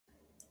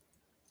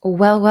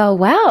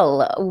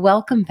Well.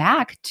 Welcome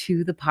back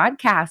to the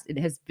podcast. It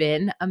has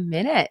been a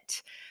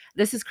minute.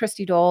 This is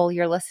Christy Dole.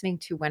 You're listening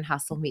to When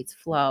Hustle Meets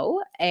Flow.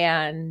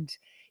 And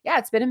yeah,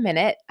 it's been a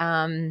minute.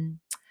 I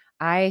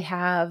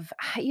have,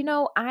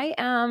 I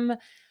am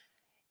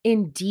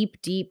in deep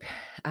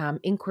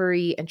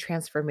inquiry and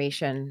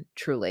transformation,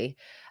 truly.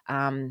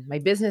 My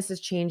business is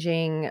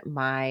changing,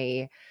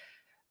 my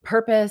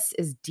purpose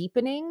is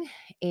deepening,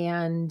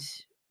 and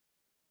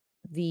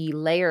the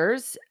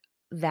layers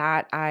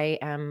that I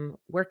am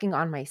working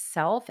on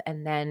myself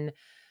and then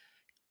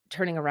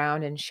turning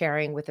around and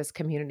sharing with this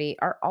community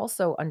are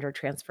also under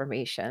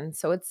transformation.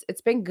 So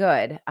it's been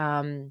good.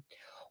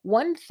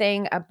 One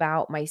thing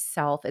about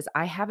myself is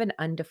I have an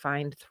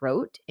undefined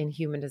throat in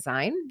human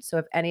design. So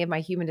if any of my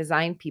human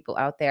design people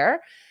out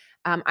there,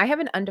 I have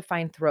an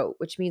undefined throat,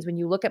 which means when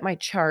you look at my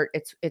chart,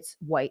 it's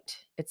white.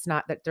 It's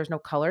not that there's no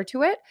color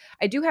to it.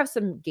 I do have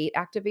some gate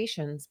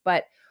activations,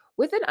 but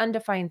with an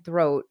undefined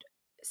throat,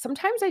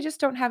 sometimes I just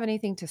don't have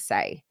anything to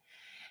say.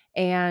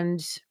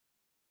 And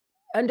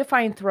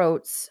undefined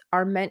throats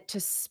are meant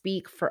to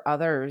speak for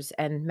others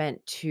and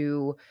meant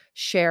to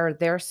share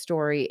their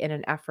story in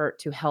an effort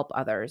to help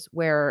others.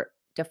 Where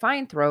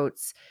defined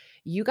throats,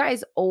 you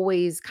guys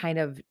always kind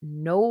of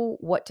know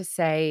what to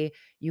say.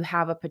 You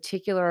have a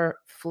particular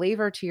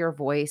flavor to your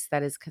voice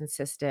that is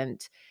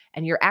consistent,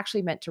 and you're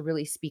actually meant to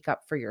really speak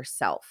up for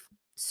yourself.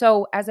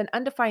 So, as an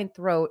undefined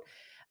throat,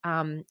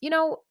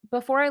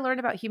 before I learned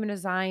about human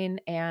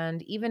design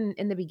and even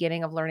in the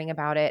beginning of learning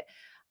about it,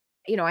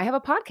 I have a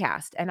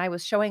podcast and I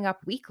was showing up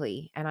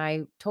weekly and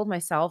I told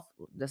myself,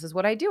 this is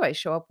what I do. I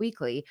show up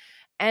weekly.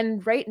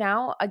 And right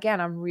now,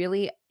 again, I'm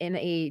really in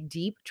a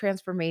deep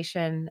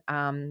transformation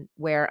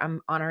where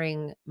I'm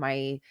honoring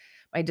my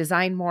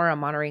design more,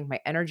 I'm honoring my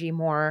energy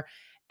more.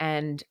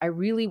 And I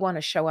really want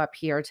to show up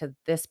here to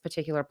this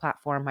particular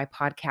platform, my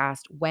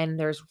podcast, when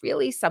there's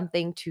really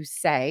something to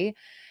say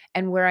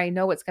and where I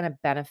know it's going to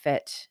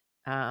benefit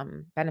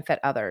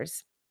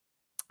others.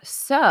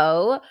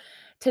 So,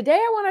 today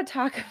I want to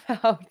talk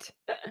about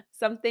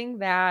something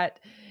that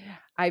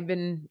I've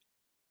been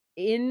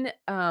in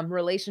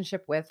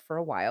relationship with for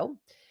a while.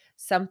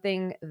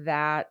 Something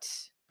that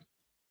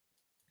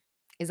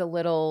is a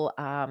little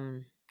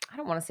I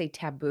don't want to say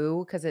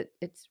taboo because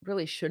it's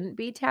really shouldn't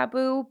be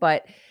taboo,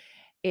 but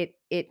it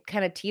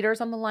kind of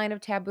teeters on the line of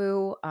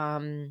taboo.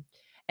 And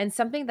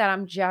something that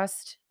I'm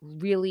just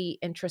really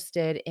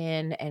interested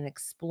in and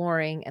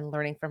exploring and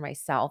learning for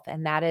myself.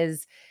 And that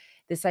is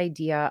this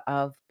idea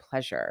of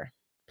pleasure.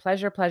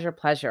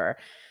 Pleasure.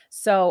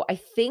 So I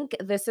think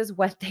this is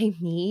what they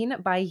mean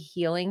by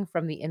healing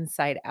from the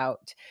inside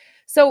out.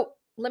 So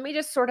let me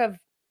just sort of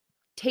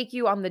take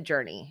you on the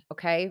journey,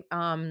 okay?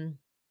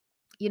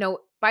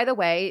 By the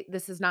way,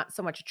 this is not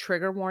so much a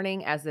trigger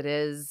warning as it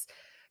is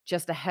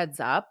just a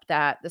heads up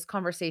that this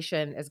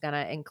conversation is going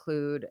to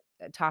include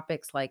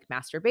topics like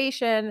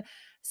masturbation,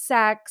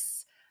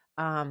 sex,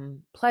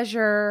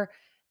 pleasure,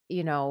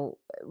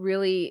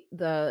 really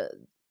the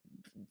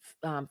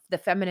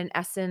feminine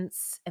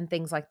essence and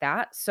things like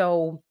that.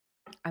 So,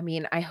 I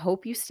mean, I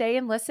hope you stay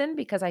and listen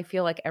because I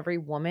feel like every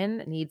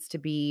woman needs to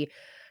be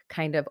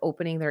kind of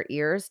opening their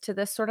ears to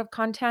this sort of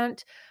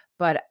content.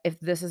 But if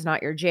this is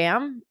not your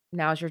jam,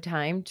 now's your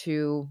time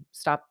to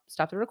stop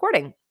the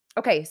recording.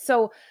 Okay,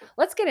 so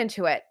let's get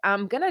into it.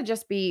 I'm going to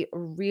just be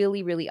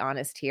really really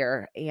honest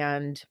here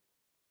and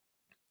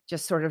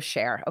just sort of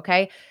share,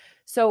 okay?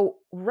 So,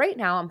 right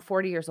now I'm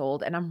 40 years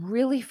old and I'm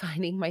really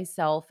finding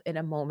myself in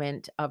a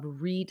moment of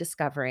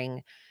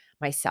rediscovering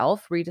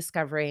myself,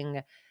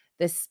 rediscovering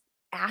this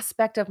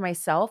aspect of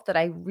myself that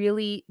I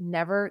really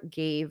never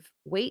gave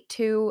weight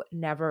to,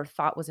 never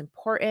thought was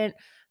important,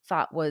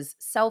 thought was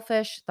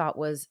selfish, thought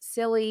was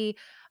silly.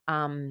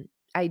 Um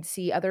I'd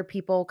see other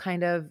people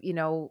kind of,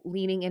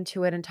 leaning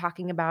into it and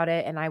talking about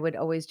it and I would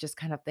always just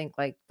kind of think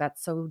like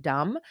that's so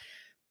dumb.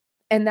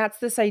 And that's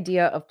this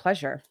idea of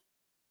pleasure,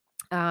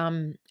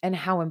 and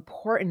how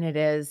important it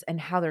is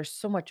and how there's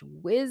so much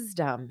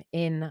wisdom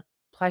in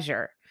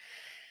pleasure.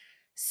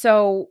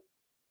 So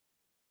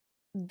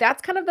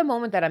that's kind of the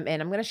moment that I'm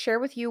in. I'm going to share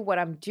with you what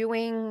I'm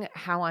doing,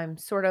 how I'm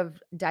sort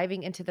of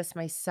diving into this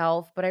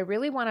myself, but I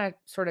really want to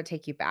sort of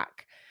take you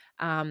back.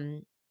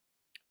 Um,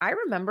 I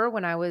remember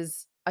when I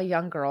was a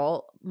young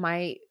girl,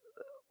 my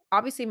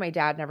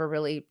dad never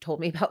really told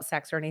me about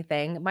sex or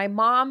anything. My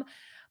mom,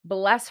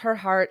 bless her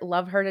heart,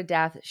 love her to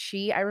death.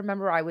 I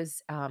remember I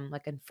was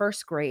like in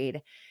first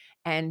grade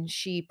and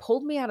she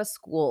pulled me out of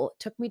school,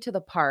 took me to the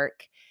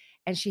park,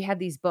 and she had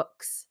these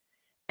books.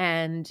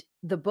 And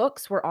the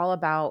books were all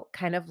about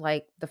kind of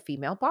like the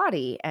female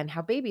body and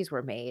how babies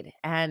were made.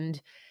 And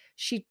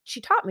she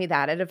taught me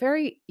that at a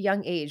very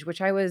young age,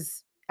 which I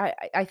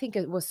think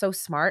it was so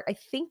smart. I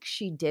think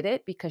she did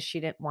it because she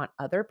didn't want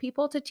other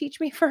people to teach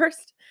me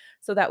first.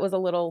 So that was a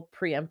little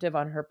preemptive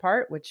on her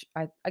part, which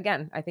I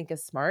think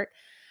is smart.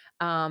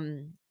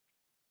 Um,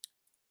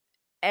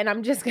 and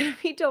I'm just gonna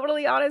be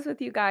totally honest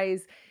with you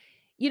guys.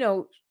 You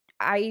know,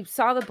 I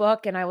saw the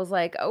book and I was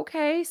like,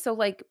 okay, so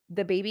like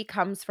the baby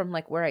comes from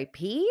like where I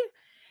pee.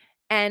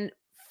 And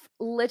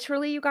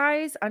literally, you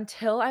guys,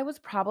 until I was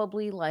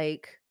probably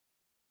like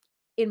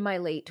in my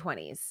late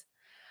 20s,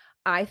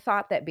 I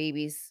thought that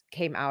babies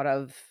came out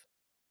of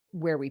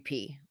where we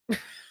pee.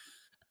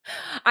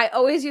 I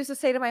always used to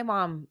say to my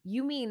mom,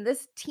 "You mean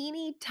this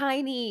teeny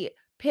tiny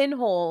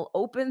pinhole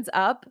opens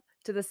up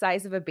to the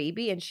size of a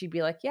baby?" And she'd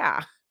be like,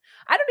 "Yeah."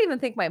 I don't even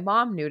think my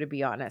mom knew, to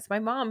be honest. My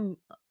mom,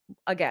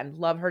 again,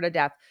 love her to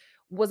death,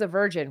 was a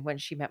virgin when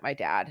she met my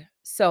dad.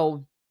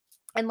 So,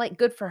 and like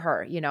good for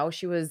her,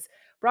 she was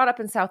brought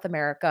up in South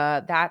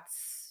America.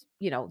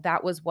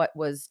 That was what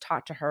was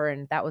taught to her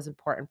and that was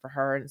important for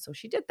her. And so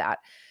she did that.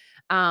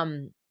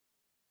 Um,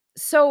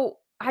 so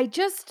I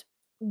just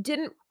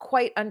didn't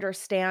quite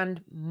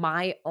understand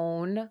my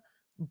own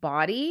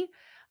body.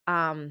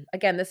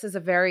 Again, this is a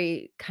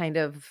very kind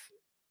of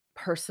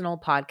personal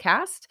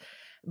podcast,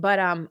 but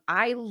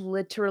I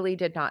literally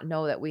did not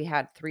know that we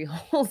had three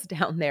holes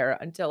down there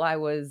until I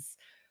was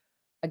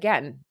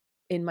again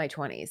in my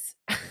 20s.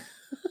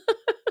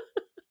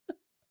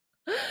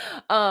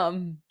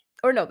 Um,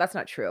 or no, that's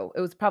not true.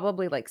 It was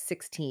probably like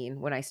 16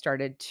 when I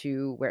started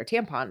to wear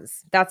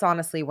tampons. That's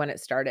honestly when it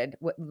started.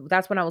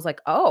 That's when I was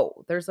like,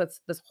 "Oh, there's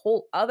this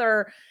whole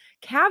other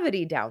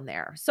cavity down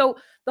there." So,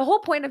 the whole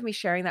point of me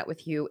sharing that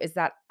with you is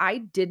that I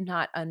did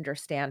not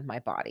understand my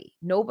body.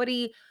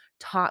 Nobody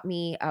taught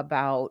me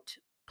about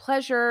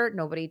pleasure,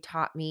 nobody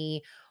taught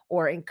me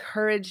or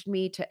encouraged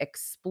me to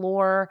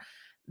explore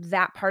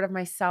that part of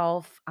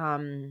myself.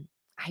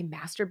 I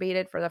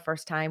masturbated for the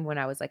first time when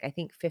I was like, I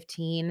think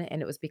 15,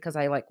 and it was because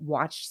I like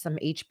watched some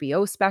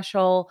HBO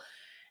special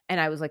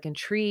and I was like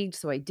intrigued,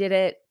 so I did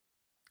it.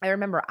 I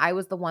remember I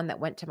was the one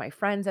that went to my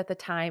friends at the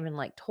time and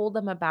like told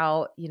them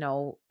about,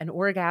 an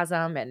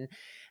orgasm. And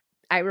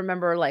I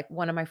remember like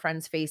one of my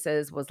friends'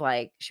 faces was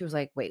like, she was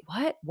like, "Wait,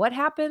 what? What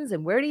happens?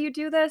 And where do you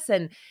do this?"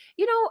 And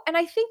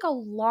I think a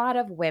lot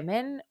of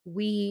women,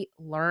 we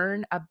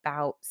learn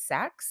about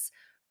sex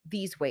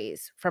these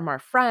ways from our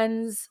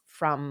friends,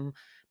 from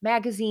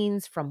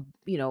magazines,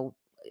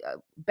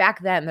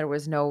 back then there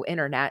was no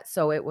internet.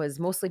 So it was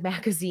mostly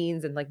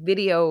magazines and like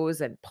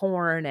videos and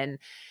porn and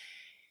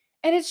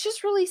it's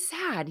just really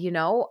sad.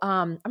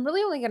 I'm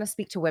really only gonna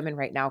speak to women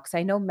right now because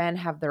I know men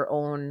have their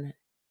own,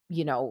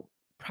 you know,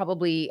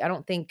 probably I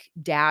don't think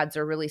dads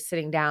are really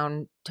sitting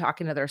down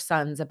talking to their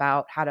sons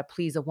about how to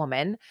please a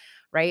woman,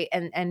 right?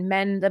 And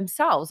men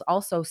themselves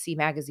also see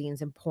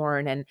magazines and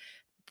porn, and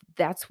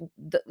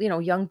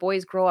young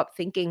boys grow up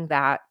thinking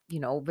that,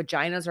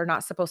 vaginas are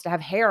not supposed to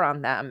have hair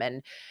on them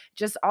and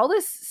just all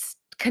this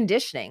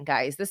conditioning,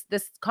 guys.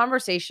 This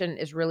conversation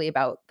is really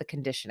about the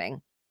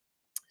conditioning.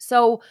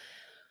 So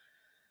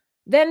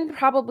then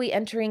probably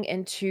entering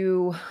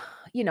into,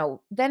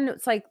 then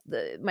it's like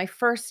my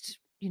first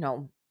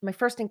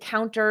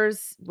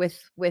encounters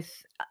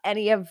with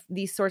any of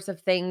these sorts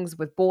of things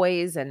with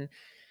boys and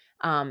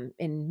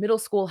in middle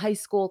school, high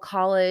school,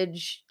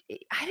 college.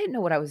 I didn't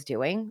know what I was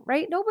doing,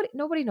 right?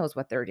 Nobody knows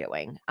what they're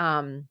doing.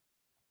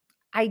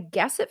 I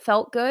guess it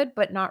felt good,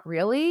 but not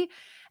really.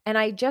 And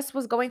I just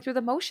was going through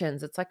the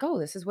motions. It's like, "Oh,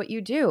 this is what you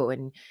do."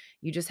 And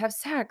you just have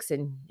sex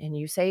and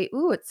you say,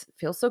 "Ooh, it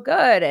feels so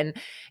good." And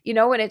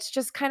it's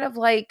just kind of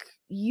like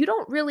you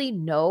don't really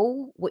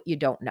know what you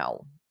don't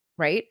know,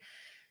 right?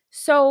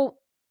 So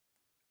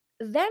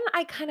then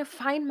I kind of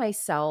find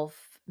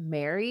myself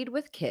married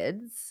with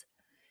kids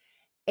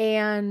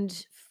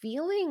and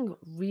feeling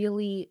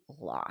really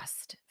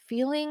lost,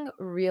 feeling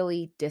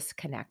really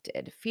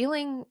disconnected,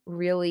 feeling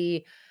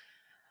really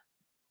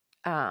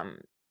um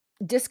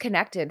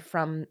disconnected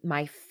from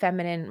my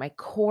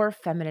core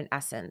feminine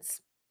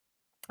essence.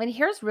 And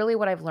here's really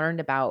what I've learned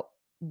about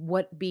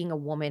what being a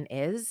woman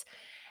is.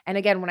 And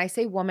again, when I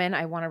say woman,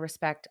 I want to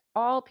respect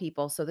all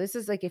people. So this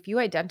is like if you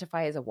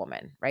identify as a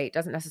woman, right? It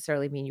doesn't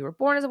necessarily mean you were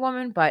born as a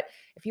woman, but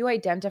if you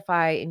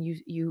identify and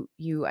if you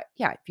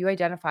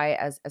identify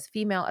as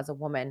female, as a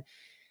woman,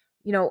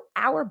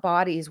 our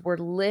bodies were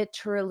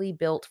literally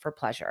built for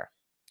pleasure.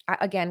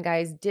 Again,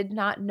 guys, did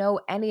not know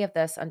any of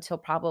this until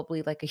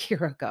probably like a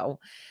year ago.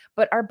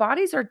 But our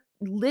bodies are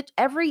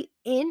every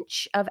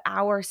inch of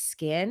our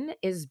skin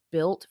is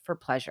built for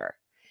pleasure.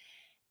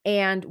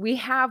 And we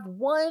have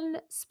one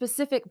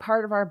specific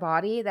part of our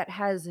body that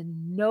has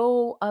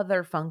no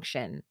other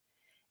function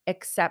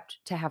except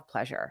to have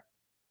pleasure,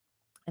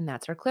 and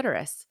that's our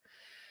clitoris.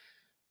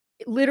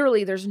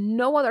 Literally, there's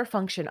no other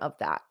function of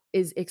that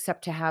is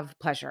except to have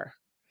pleasure.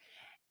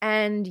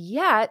 And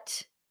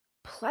yet,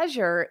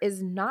 pleasure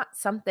is not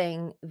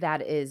something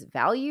that is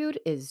valued,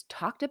 is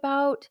talked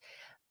about.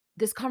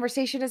 This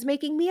conversation is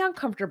making me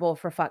uncomfortable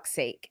for fuck's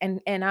sake.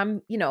 And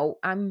I'm in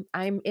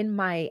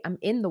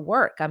the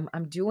work.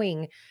 I'm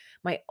doing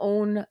my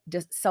own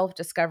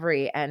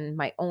self-discovery and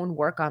my own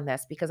work on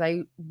this because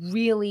I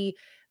really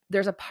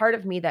there's a part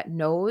of me that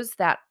knows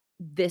that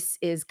this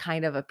is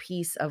kind of a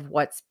piece of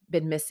what's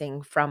been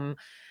missing from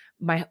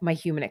my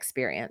human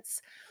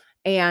experience.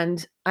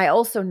 And I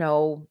also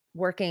know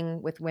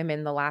working with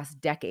women the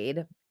last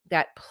decade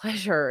that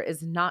pleasure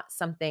is not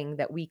something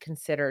that we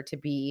consider to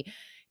be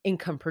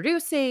income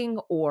producing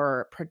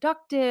or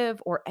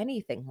productive or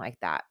anything like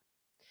that.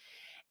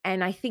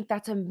 And I think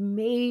that's a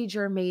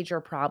major,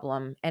 major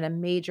problem and a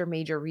major,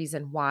 major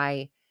reason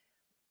why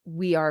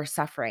we are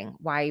suffering,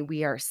 why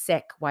we are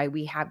sick, why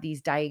we have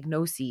these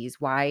diagnoses,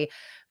 why,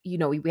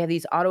 we have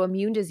these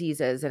autoimmune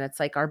diseases and it's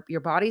like your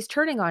body's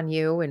turning on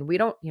you and we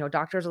don't,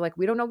 doctors are like,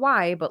 we don't know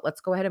why, but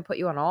let's go ahead and put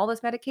you on all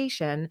this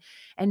medication.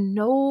 And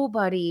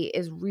nobody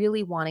is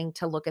really wanting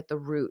to look at the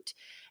root.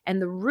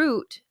 And the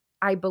root,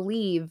 I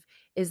believe,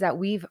 is that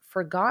we've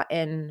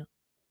forgotten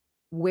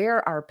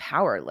where our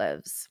power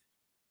lives.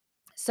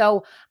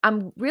 So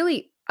I'm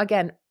really,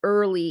 again,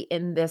 early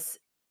in this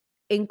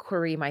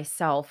inquiry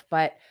myself,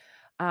 but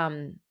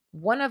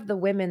one of the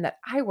women that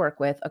I work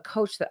with, a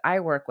coach that I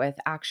work with,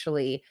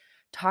 actually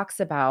talks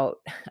about.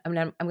 I mean,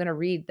 I'm going to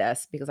read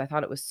this because I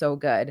thought it was so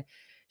good.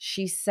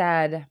 She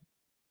said,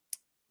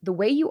 the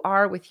way you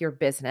are with your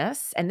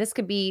business, and this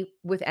could be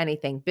with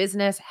anything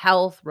business,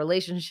 health,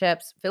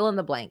 relationships, fill in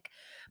the blank.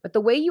 But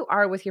the way you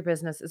are with your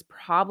business is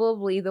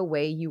probably the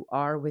way you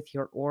are with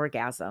your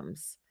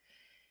orgasms.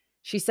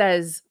 She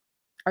says,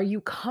 are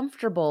you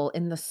comfortable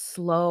in the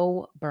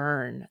slow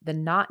burn, the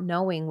not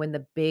knowing when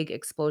the big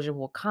explosion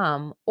will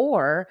come?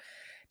 Or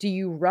do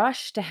you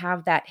rush to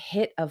have that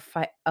hit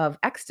of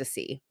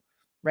ecstasy,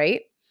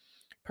 right?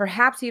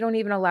 Perhaps you don't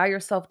even allow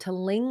yourself to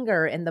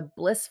linger in the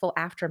blissful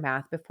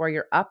aftermath before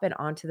you're up and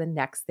on to the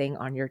next thing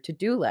on your to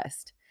do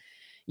list.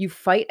 You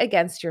fight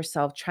against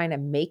yourself trying to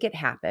make it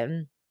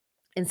happen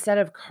instead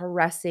of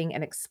caressing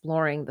and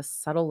exploring the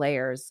subtle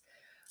layers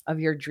of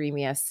your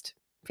dreamiest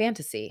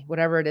fantasy,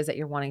 whatever it is that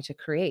you're wanting to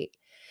create.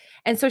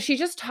 And so she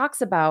just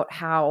talks about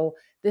how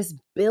this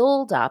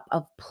buildup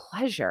of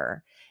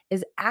pleasure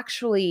is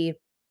actually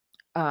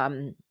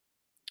um,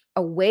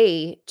 a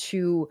way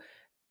to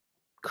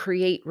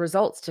create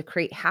results, to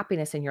create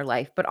happiness in your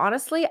life. But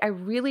honestly, I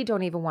really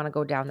don't even want to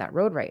go down that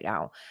road right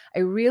now. I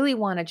really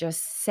want to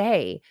just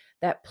say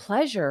that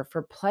pleasure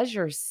for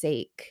pleasure's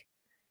sake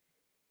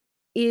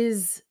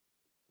is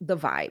the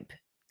vibe,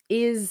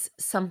 is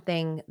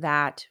something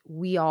that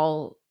we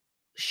all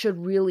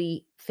should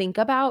really think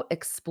about,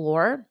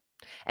 explore.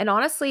 And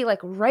honestly, like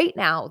right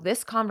now,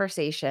 this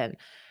conversation,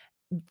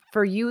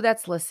 for you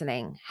that's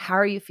listening, how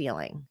are you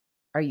feeling?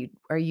 Are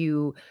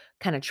you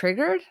kind of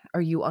triggered?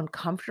 Are you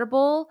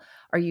uncomfortable?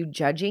 Are you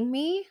judging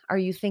me? Are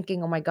you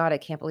thinking, "Oh my god, I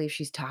can't believe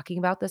she's talking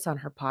about this on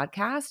her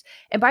podcast?"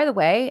 And by the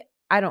way,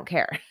 I don't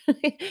care.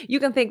 You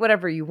can think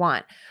whatever you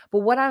want. But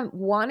what I'm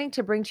wanting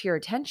to bring to your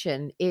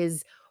attention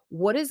is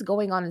what is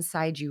going on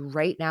inside you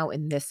right now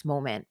in this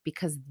moment,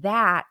 because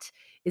that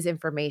is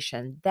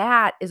information.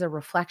 That is a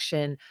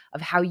reflection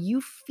of how you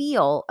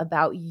feel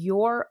about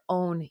your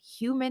own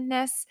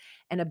humanness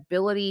and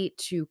ability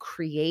to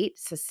create,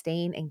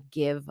 sustain, and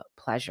give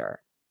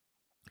pleasure.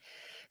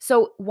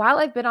 So while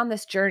I've been on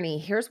this journey,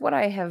 here's what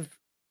I have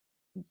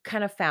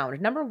kind of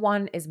found. Number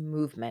one is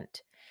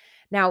movement.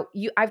 Now,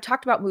 I've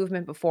talked about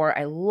movement before.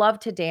 I love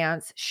to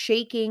dance.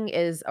 Shaking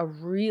is a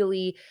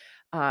really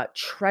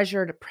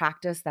treasured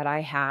practice that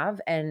I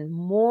have. And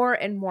more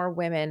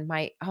women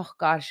might, oh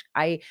gosh,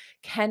 I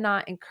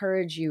cannot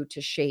encourage you to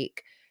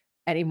shake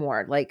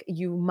anymore. Like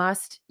you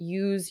must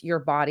use your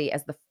body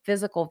as the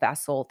physical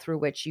vessel through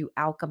which you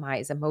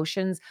alchemize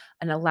emotions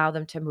and allow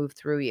them to move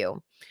through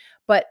you.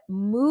 But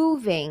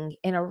moving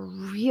in a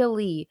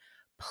really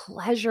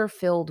pleasure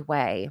filled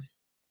way.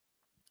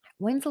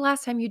 When's the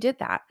last time you did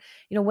that?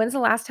 When's the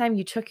last time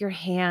you took your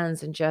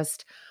hands and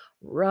just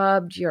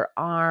rubbed your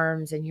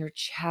arms and your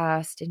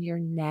chest and your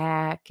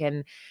neck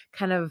and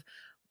kind of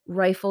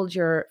rifled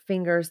your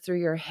fingers through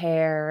your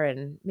hair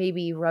and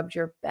maybe rubbed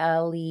your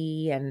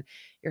belly and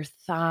your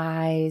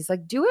thighs?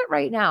 Like, do it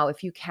right now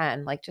if you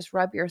can. Like, just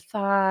rub your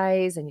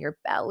thighs and your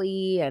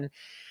belly and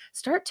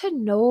start to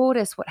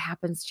notice what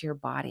happens to your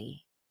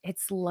body.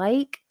 It's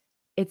like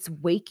it's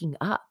waking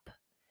up.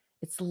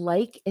 It's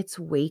like it's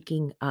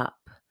waking up.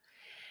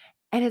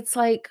 And it's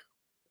like,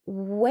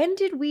 when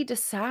did we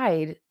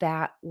decide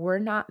that we're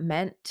not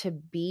meant to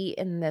be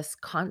in this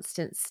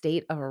constant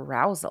state of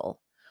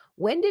arousal?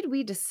 When did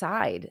we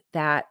decide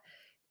that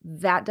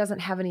that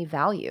doesn't have any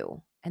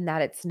value and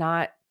that it's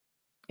not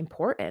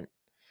important?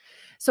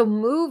 So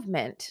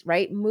movement,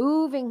 right?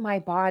 Moving my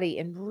body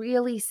in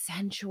really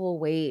sensual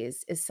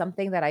ways is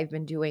something that I've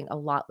been doing a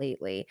lot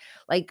lately.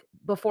 Like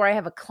before I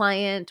have a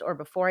client or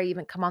before I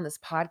even come on this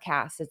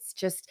podcast, it's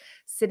just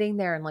sitting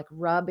there and like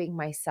rubbing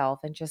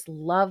myself and just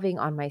loving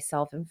on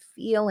myself and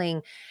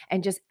feeling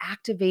and just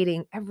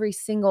activating every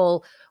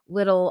single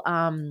little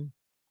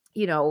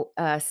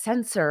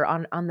sensor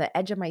on the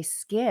edge of my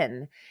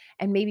skin,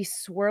 and maybe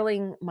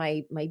swirling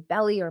my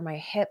belly or my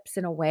hips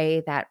in a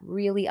way that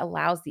really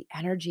allows the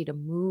energy to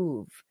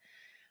move,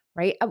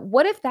 right?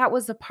 What if that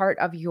was a part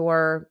of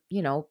your,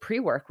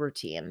 pre-work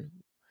routine?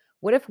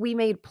 What if we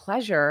made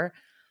pleasure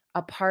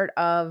a part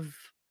of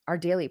our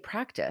daily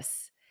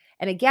practice?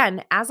 And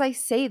again, as I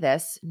say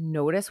this,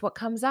 notice what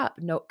comes up.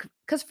 No,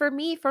 because for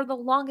me, for the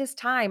longest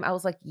time, I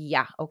was like,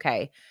 yeah,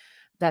 okay,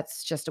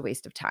 that's just a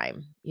waste of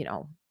time,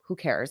 who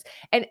cares?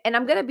 And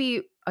I'm going to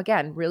be,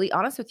 again, really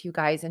honest with you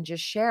guys and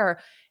just share,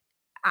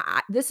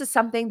 this is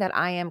something that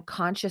I am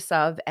conscious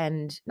of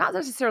and not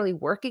necessarily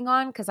working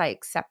on because I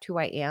accept who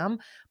I am,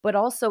 but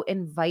also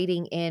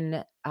inviting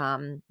in,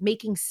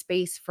 making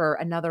space for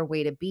another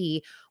way to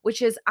be,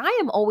 which is I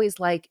am always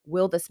like,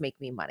 will this make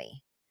me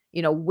money?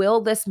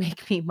 Will this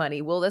make me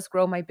money? Will this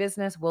grow my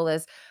business? Will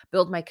this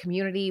build my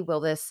community? Will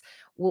this,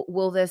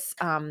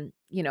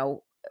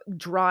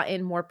 draw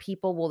in more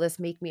people? Will this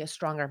make me a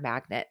stronger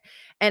magnet?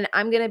 And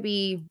I'm going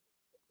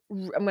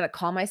to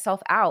call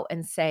myself out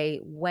and say,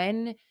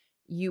 when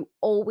you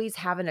always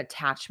have an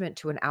attachment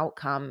to an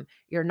outcome,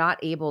 you're not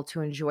able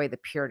to enjoy the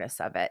pureness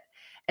of it.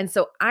 And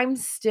so I'm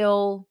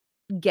still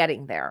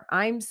getting there.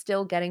 I'm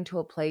still getting to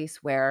a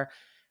place where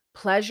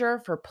pleasure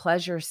for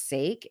pleasure's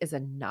sake is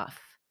enough.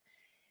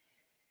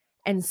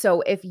 And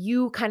so if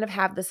you kind of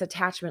have this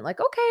attachment, like,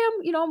 okay,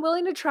 I'm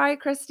willing to try,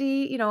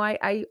 Christy.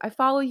 I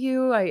follow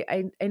you.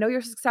 I know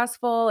you're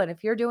successful. And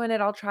if you're doing it,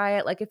 I'll try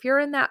it. Like if you're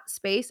in that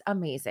space,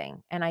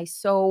 amazing. And I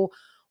so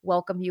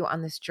welcome you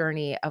on this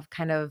journey of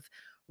kind of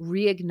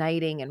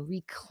reigniting and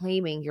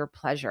reclaiming your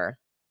pleasure.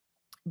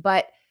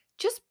 But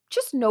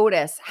just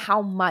notice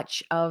how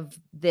much of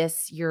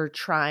this you're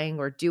trying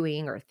or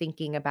doing or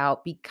thinking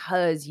about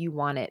because you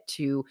want it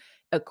to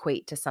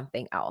equate to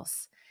something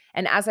else.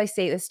 And as I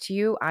say this to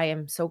you, I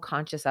am so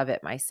conscious of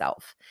it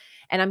myself.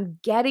 And I'm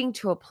getting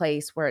to a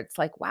place where it's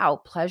like, wow,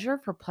 pleasure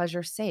for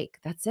pleasure's sake.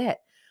 That's it.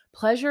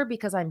 Pleasure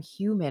because I'm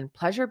human,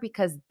 pleasure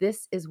because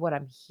this is what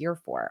I'm here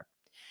for.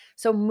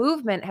 So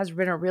movement has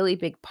been a really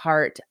big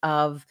part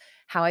of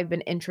how I've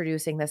been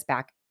introducing this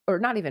back, or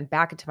not even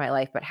back into my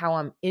life, but how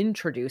I'm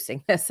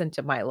introducing this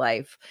into my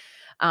life.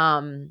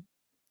 Um,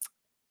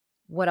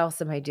 what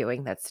else am I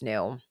doing that's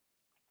new?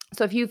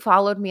 So if you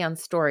followed me on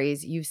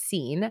stories, you've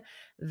seen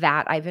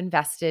that I've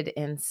invested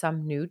in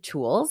some new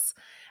tools.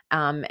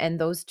 And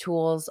those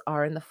tools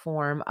are in the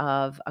form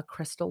of a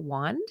crystal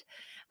wand,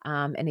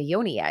 and a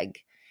yoni egg,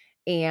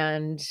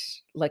 and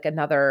like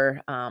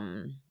another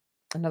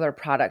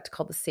product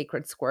called the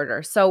Sacred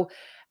Squirter. So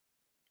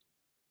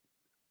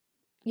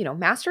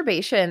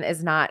masturbation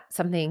is not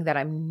something that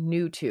I'm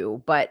new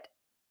to, but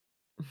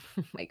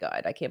oh my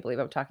God, I can't believe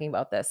I'm talking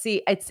about this.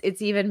 See,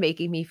 it's even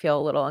making me feel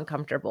a little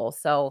uncomfortable.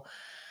 So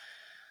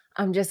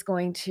I'm just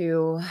going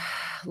to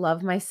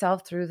love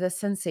myself through this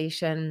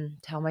sensation,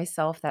 tell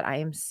myself that I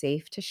am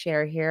safe to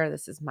share here.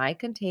 This is my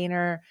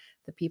container.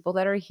 The people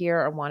that are here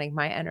are wanting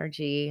my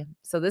energy.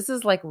 So this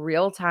is like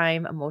real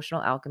time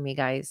emotional alchemy,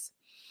 guys.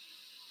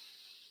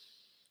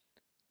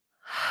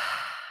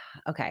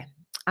 Okay.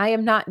 I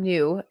am not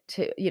new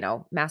to,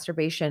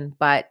 masturbation,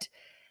 but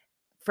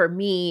for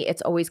me,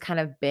 it's always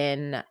kind of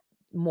been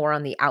more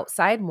on the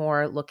outside,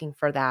 more looking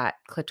for that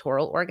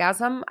clitoral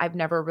orgasm. I've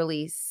never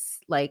really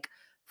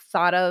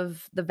thought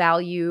of the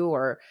value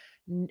or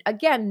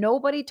again,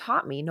 nobody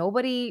taught me.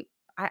 Nobody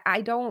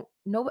I don't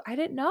know. I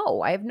didn't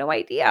know. I have no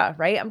idea,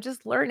 right? I'm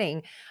just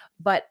learning.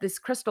 But this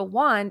crystal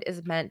wand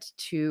is meant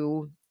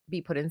to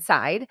be put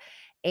inside.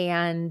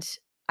 And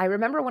I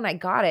remember when I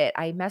got it,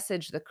 I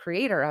messaged the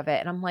creator of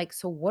it and I'm like,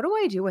 so what do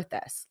I do with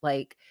this?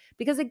 Like,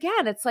 because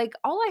again, it's like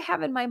all I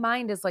have in my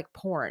mind is like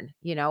porn,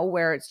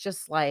 where it's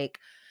just like,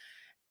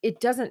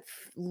 it doesn't,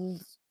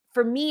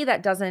 for me,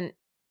 that doesn't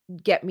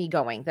get me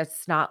going.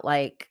 That's not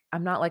like,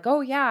 I'm not like,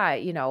 oh yeah,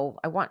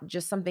 I want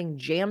just something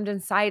jammed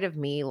inside of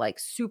me, like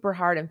super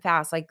hard and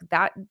fast. Like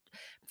that,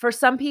 for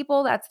some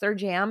people, that's their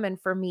jam. And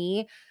for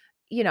me,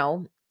 you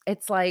know,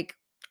 it's like,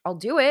 I'll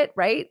do it,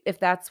 right? If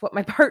that's what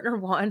my partner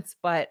wants,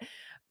 but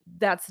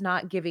that's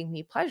not giving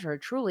me pleasure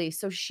truly.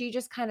 So she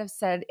just kind of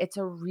said, it's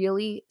a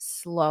really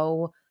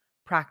slow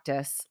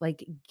practice.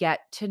 Like, get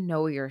to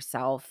know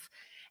yourself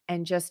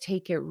and just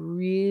take it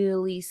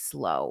really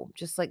slow.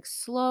 Just like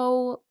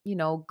slow,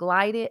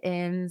 glide it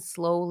in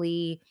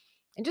slowly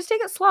and just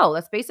take it slow.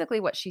 That's basically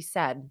what she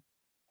said.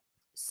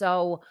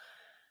 So,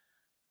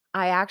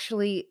 I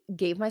actually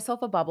gave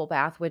myself a bubble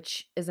bath,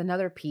 which is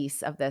another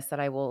piece of this that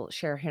I will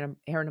share here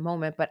in a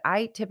moment. But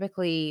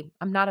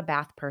I'm not a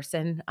bath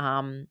person.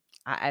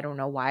 I don't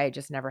know why, I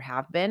just never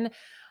have been.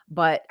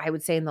 But I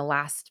would say in the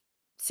last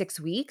 6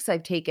 weeks,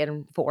 I've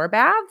taken 4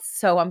 baths.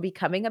 So I'm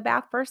becoming a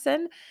bath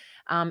person.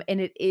 And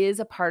it is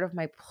a part of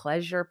my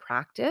pleasure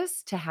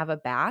practice to have a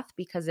bath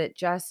because it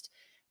just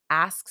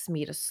asks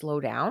me to slow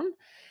down.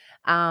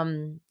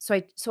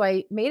 So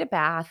I made a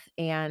bath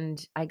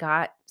and I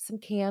got some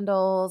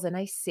candles and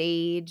I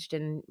saged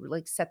and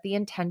like set the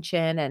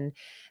intention, and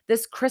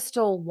this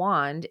crystal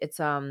wand, it's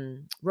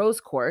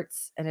rose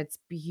quartz and it's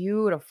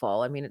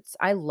beautiful. I mean,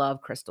 I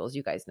love crystals,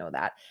 you guys know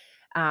that.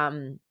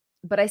 Um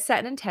but I set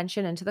an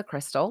intention into the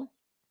crystal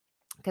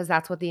because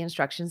that's what the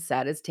instructions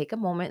said, is take a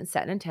moment and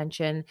set an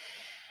intention.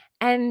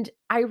 And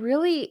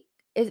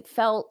it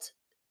felt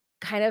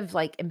kind of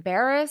like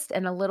embarrassed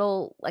and a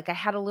little like I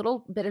had a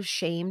little bit of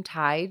shame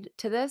tied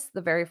to this the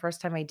very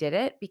first time I did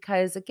it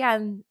because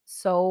again,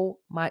 so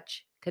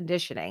much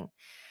conditioning.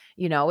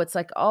 It's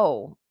like,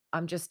 "Oh,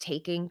 I'm just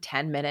taking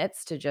 10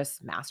 minutes to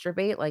just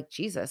masturbate." Like,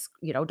 Jesus,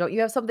 don't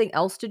you have something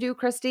else to do,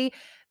 Christy?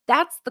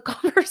 That's the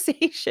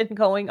conversation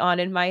going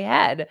on in my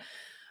head.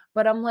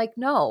 But I'm like,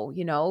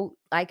 "No,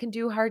 I can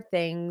do hard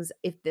things.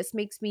 If this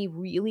makes me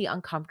really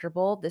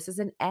uncomfortable, this is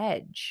an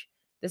edge.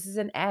 This is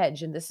an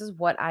edge, and this is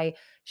what I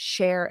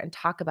share and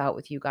talk about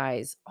with you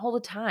guys all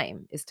the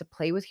time, is to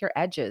play with your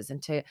edges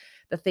and to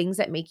the things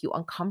that make you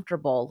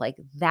uncomfortable. Like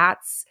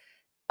that's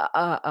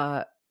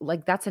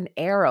an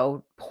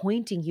arrow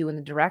pointing you in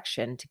the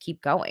direction to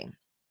keep going.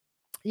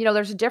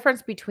 There's a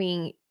difference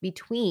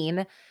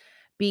between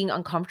being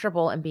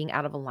uncomfortable and being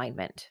out of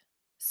alignment.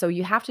 So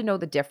you have to know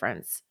the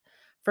difference.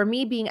 For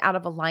me, being out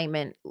of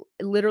alignment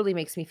literally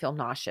makes me feel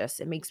nauseous.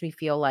 It makes me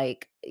feel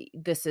like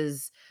this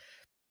is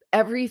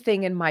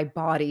everything in my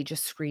body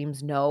just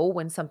screams no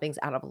when something's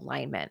out of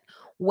alignment.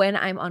 When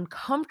I'm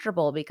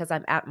uncomfortable because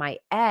I'm at my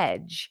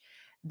edge,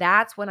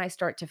 that's when I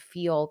start to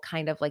feel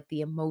kind of like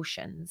the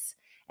emotions.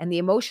 And the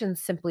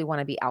emotions simply want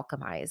to be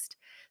alchemized.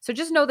 So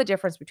just know the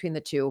difference between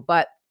the two.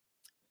 But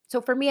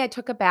so for me, I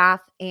took a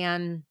bath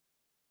and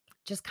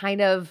just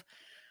kind of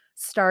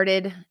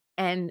started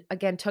and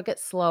again took it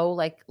slow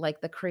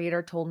like the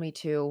creator told me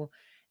to,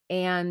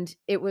 and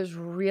it was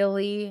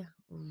really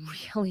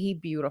really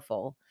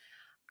beautiful.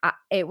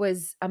 It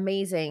was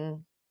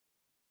amazing.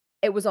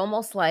 It was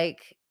almost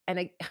like and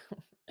I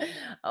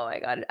oh my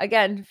god,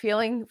 again,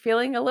 feeling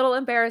a little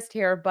embarrassed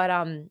here, but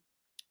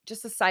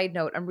just a side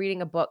note, I'm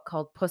reading a book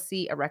called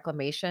Pussy: A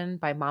Reclamation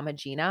by Mama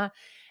Gina,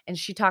 and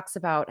she talks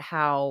about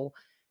how,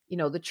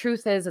 the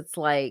truth is it's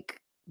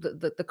like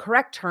the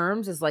correct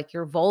terms is like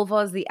your vulva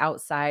is the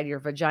outside, your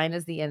vagina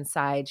is the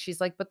inside.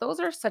 She's like, but those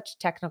are such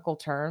technical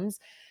terms.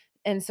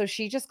 And so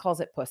she just calls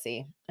it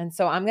pussy. And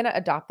so I'm going to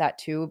adopt that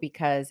too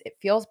because it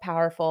feels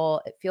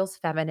powerful, it feels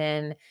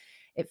feminine,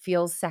 it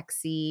feels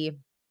sexy.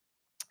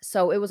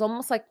 So it was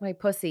almost like my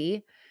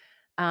pussy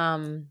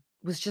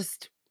was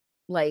just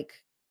like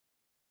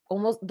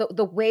almost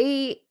the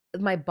way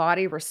my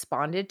body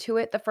responded to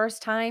it the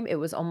first time, it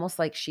was almost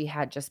like she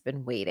had just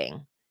been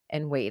waiting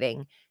and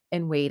waiting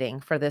and waiting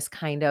for this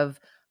kind of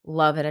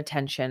love and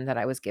attention that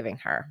I was giving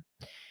her.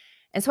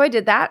 And so I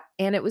did that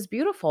and it was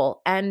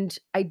beautiful. And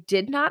I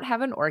did not have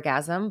an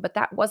orgasm, but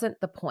that wasn't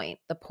the point.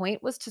 The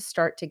point was to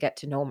start to get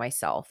to know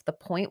myself. The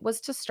point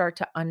was to start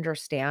to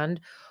understand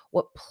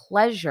what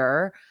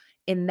pleasure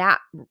in that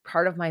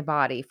part of my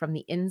body from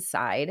the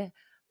inside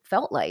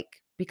felt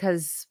like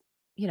because,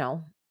 you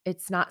know,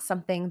 it's not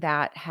something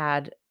that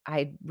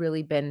I'd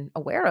really been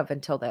aware of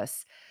until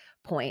this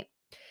point.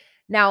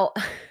 Now,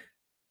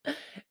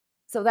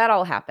 so that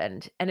all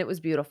happened and it was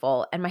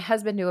beautiful. And my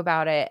husband knew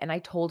about it and I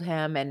told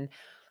him and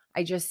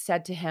I just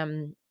said to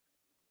him,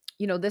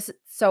 this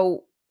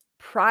so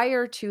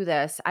prior to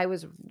this, I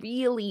was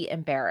really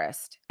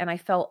embarrassed and I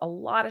felt a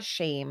lot of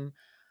shame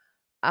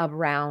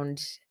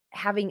around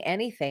having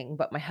anything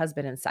but my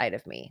husband inside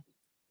of me.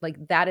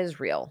 Like that is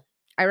real.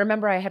 I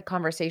remember I had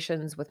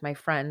conversations with my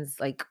friends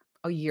like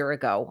a year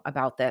ago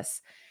about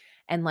this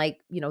and like,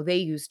 they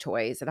use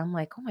toys and I'm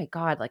like, "Oh my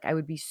god, like I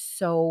would be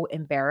so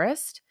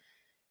embarrassed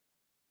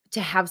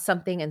to have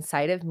something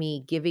inside of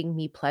me giving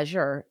me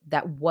pleasure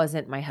that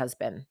wasn't my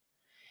husband."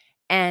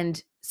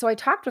 And so I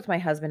talked with my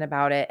husband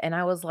about it and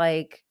I was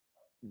like,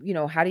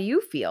 "How do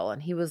you feel?"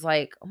 And he was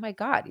like, "Oh my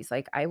god." He's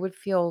like, "I would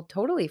feel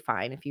totally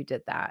fine if you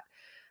did that."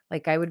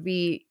 Like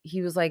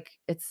he was like,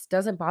 "It's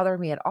doesn't bother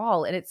me at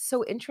all." And it's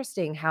so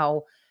interesting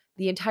how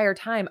the entire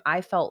time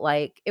I felt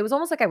like it was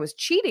almost like I was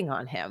cheating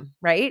on him,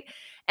 right?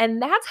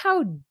 And that's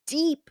how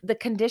deep the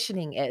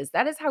conditioning is.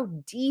 That is how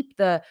deep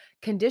the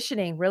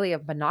conditioning really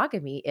of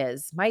monogamy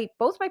is.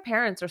 Both my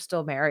parents are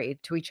still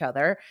married to each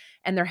other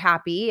and they're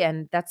happy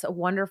and that's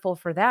wonderful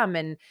for them.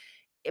 And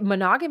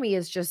monogamy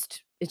is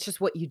it's just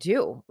what you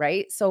do,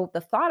 right? So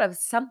the thought of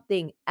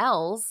something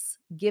else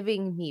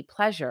giving me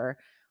pleasure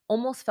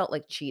almost felt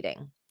like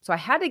cheating. So I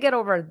had to get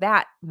over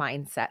that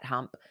mindset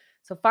hump.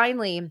 So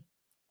finally,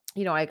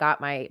 I got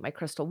my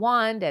crystal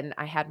wand and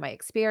I had my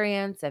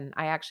experience and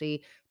I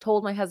actually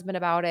told my husband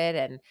about it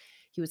and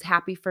he was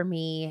happy for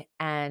me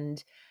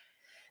and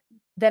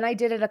then I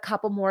did it a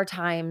couple more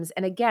times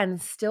and again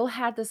still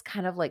had this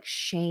kind of like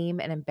shame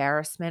and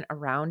embarrassment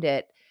around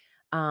it.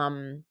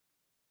 Um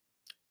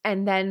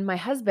and then my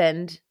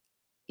husband,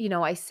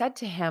 I said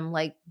to him,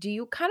 like, "Do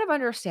you kind of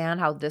understand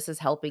how this is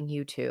helping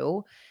you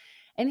too?"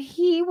 And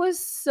he was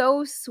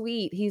so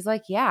sweet. He's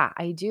like, "Yeah,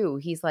 I do."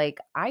 He's like,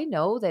 "I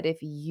know that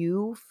if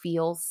you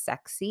feel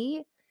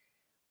sexy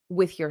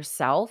with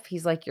yourself,"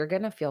 he's like, "you're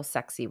gonna feel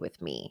sexy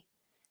with me."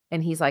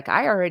 And he's like,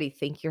 "I already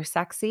think you're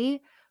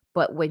sexy,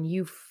 but when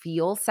you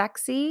feel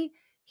sexy,"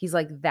 he's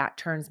like, "that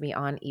turns me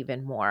on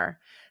even more."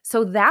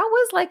 So that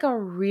was like a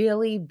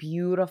really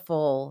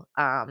beautiful,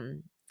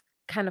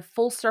 kind of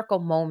full circle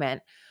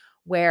moment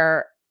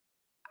where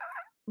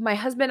my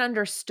husband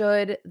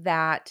understood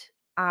that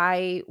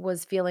I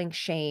was feeling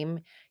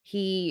shame.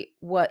 He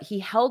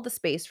held the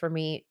space for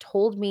me,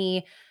 told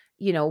me,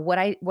 what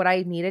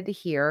I needed to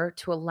hear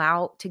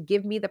to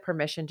give me the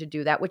permission to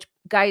do that, which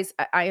guys,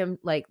 I am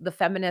like the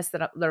feminists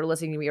that are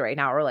listening to me right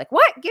now are like,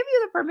 "What? Give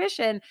you the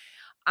permission?"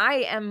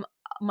 I am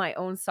my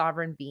own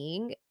sovereign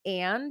being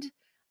and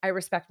I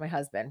respect my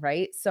husband,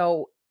 right?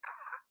 So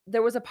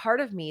there was a part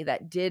of me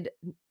that did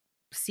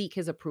seek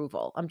his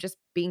approval. I'm just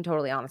being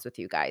totally honest with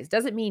you guys.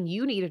 Doesn't mean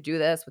you need to do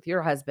this with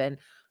your husband,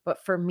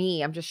 but for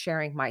me, I'm just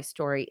sharing my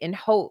story in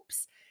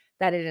hopes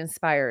that it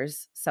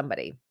inspires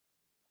somebody.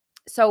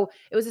 So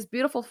it was this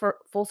beautiful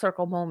full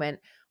circle moment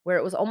where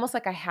it was almost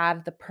like I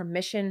had the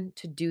permission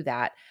to do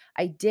that.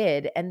 I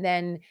did. And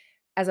then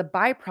as a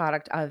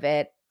byproduct of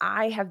it,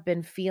 I have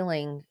been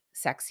feeling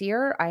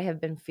sexier. I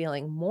have been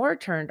feeling more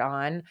turned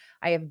on.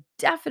 I have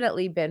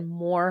definitely been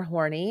more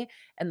horny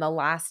in the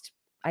last,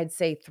 I'd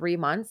say, 3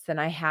 months than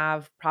I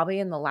have probably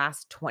in the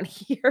last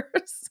 20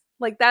 years.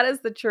 Like that is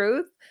the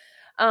truth.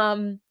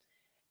 Um,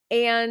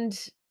 and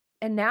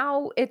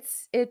now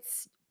it's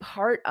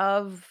part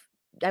of,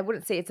 I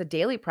wouldn't say it's a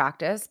daily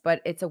practice, but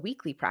it's a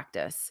weekly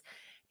practice.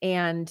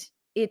 And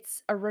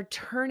it's a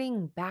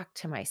returning back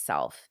to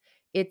myself.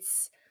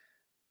 It's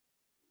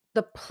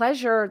the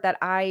pleasure that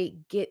I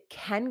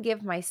can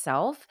give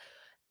myself.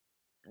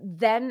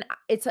 Then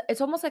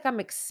it's almost like I'm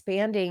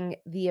expanding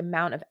the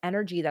amount of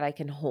energy that I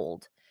can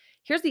hold.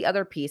 Here's the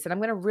other piece, and I'm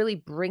going to really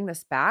bring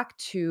this back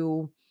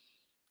to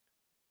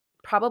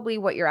probably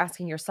what you're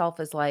asking yourself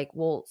is like,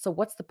 well, so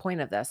what's the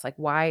point of this? Like,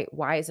 why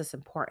is this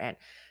important?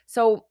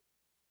 So,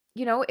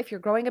 if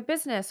you're growing a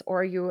business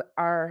or you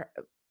are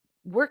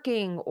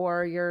working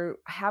or you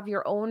have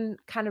your own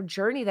kind of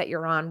journey that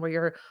you're on where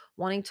you're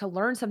wanting to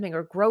learn something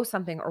or grow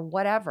something or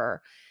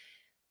whatever,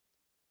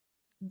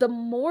 the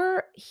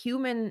more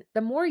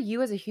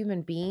you as a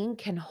human being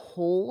can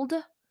hold,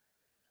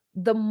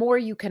 the more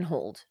you can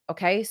hold.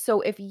 Okay.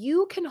 So if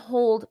you can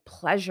hold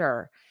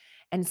pleasure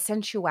and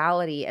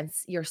sensuality and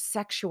your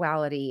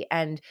sexuality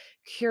and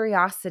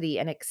curiosity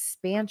and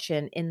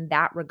expansion in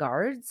that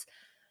regards,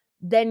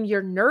 then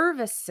your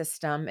nervous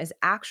system is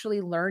actually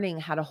learning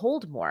how to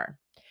hold more.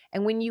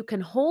 And when you can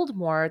hold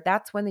more,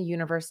 that's when the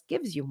universe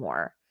gives you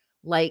more,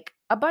 like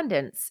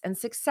abundance and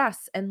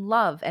success and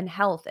love and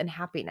health and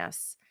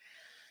happiness.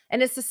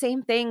 And it's the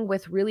same thing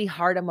with really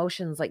hard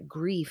emotions like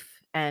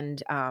grief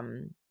and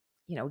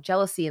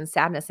jealousy and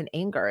sadness and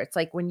anger. It's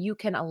like when you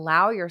can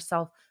allow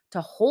yourself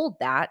to hold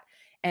that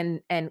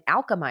and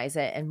alchemize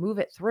it and move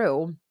it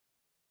through,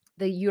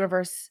 the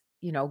universe,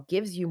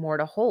 gives you more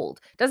to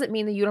hold. Doesn't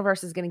mean the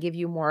universe is going to give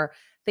you more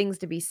things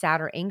to be sad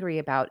or angry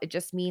about. It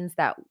just means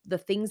that the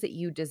things that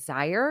you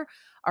desire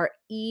are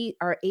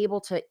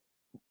able to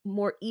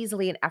more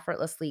easily and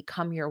effortlessly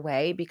come your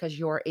way because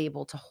you're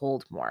able to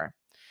hold more.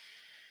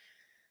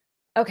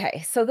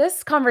 Okay, so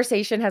this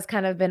conversation has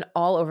kind of been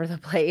all over the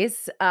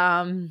place.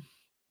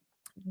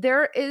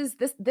 There is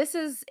this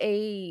is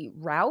a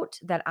route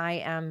that I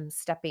am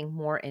stepping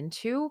more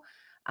into.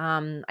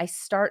 I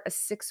start a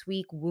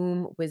 6-week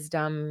womb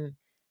wisdom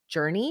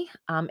journey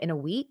in a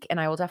week, and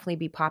I will definitely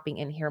be popping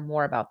in here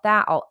more about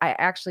that. I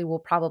actually will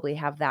probably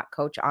have that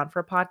coach on for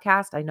a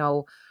podcast. I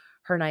know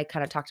her and I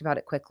kind of talked about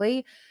it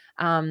quickly.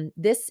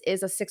 This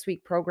is a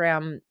 6-week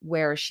program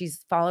where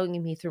she's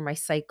following me through my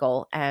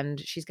cycle, and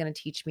she's going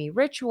to teach me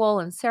ritual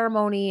and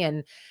ceremony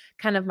and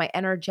kind of my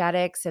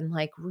energetics and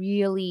like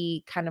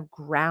really kind of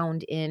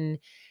ground in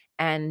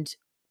and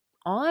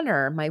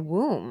honor my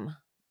womb,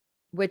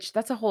 which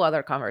that's a whole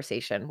other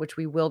conversation, which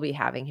we will be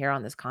having here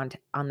on this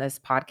on this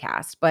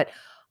podcast. But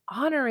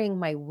honoring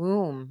my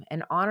womb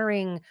and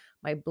honoring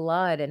my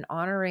blood and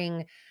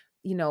honoring,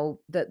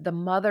 the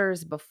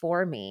mothers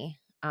before me.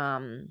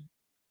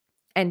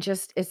 And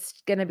just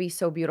it's going to be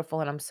so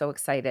beautiful and I'm so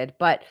excited.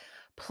 But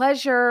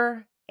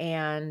pleasure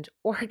and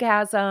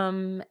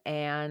orgasm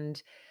and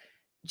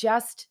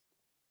just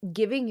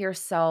giving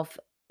yourself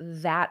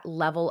that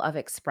level of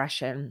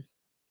expression,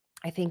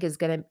 I think is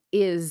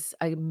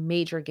a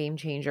major game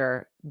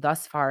changer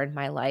thus far in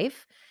my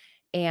life,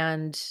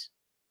 and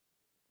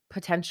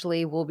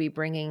potentially will be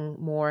bringing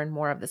more and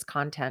more of this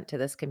content to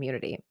this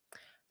community.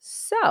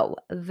 So,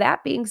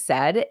 that being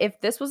said, if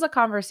this was a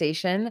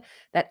conversation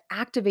that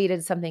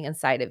activated something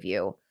inside of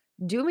you,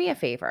 do me a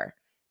favor,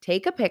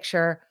 take a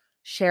picture,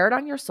 share it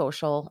on your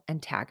social, and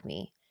tag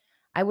me.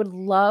 I would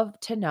love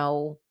to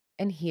know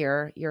and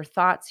hear your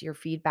thoughts, your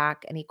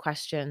feedback, any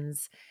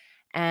questions.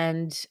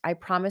 And I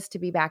promise to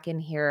be back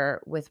in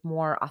here with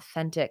more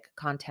authentic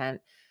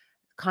content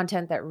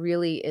that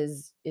really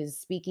is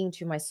speaking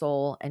to my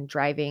soul and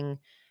driving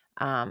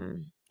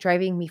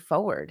me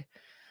forward.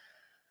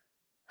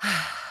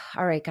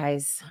 All right,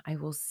 guys, I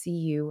will see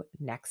you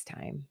next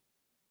time.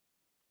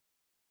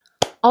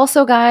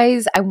 Also,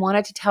 guys, I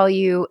wanted to tell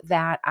you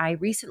that I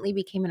recently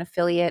became an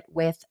affiliate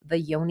with the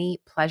Yoni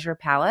Pleasure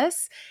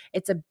Palace.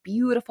 It's a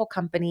beautiful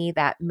company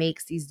that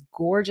makes these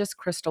gorgeous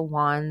crystal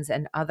wands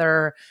and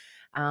other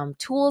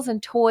tools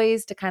and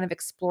toys to kind of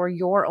explore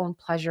your own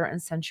pleasure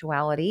and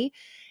sensuality.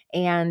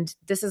 And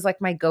this is like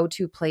my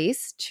go-to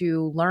place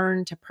to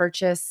learn, to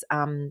purchase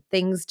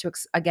things to,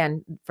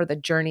 again, for the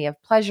journey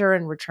of pleasure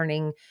and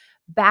returning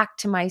back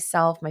to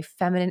myself, my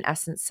feminine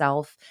essence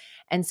self.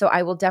 And so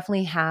I will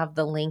definitely have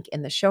the link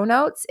in the show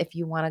notes if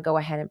you want to go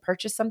ahead and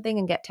purchase something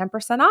and get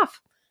 10%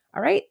 off.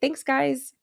 All right. Thanks, guys.